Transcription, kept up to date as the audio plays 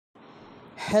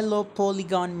Hello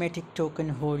Polygon Matic token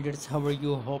holders, how are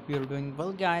you? Hope you're doing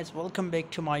well guys. Welcome back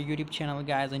to my YouTube channel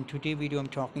guys. In today's video I'm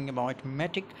talking about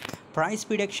Matic price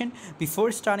prediction.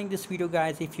 Before starting this video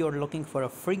guys, if you're looking for a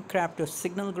free crypto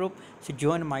signal group, so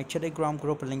join my Telegram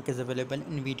group. Link is available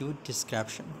in video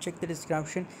description. Check the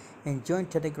description and join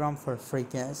Telegram for free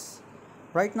guys.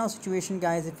 Right now situation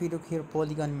guys, if you look here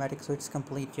Polygon Matic, so it's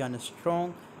completely on a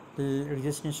strong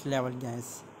resistance level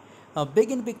guys.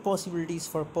 Big possibilities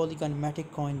for Polygon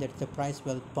Matic coin that the price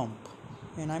will pump,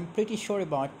 and I'm pretty sure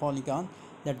about Polygon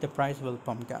that the price will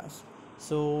pump guys.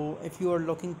 So if you are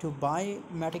looking to buy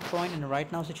Matic coin in right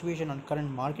now situation on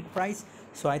current market price,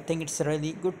 so I think it's a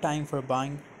really good time for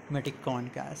buying Matic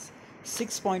coin guys.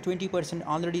 6.20%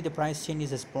 already the price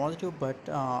changes is positive, but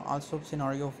also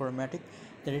scenario for Matic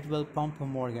that it will pump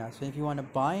more guys. So if you want to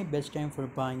buy, best time for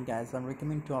buying guys, I'm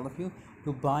recommend to all of you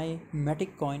to buy Matic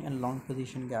coin and long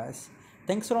position guys.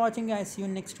 Thanks for watching guys. See you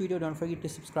in next video. Don't forget to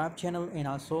subscribe channel and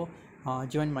also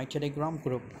join my Telegram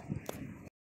group.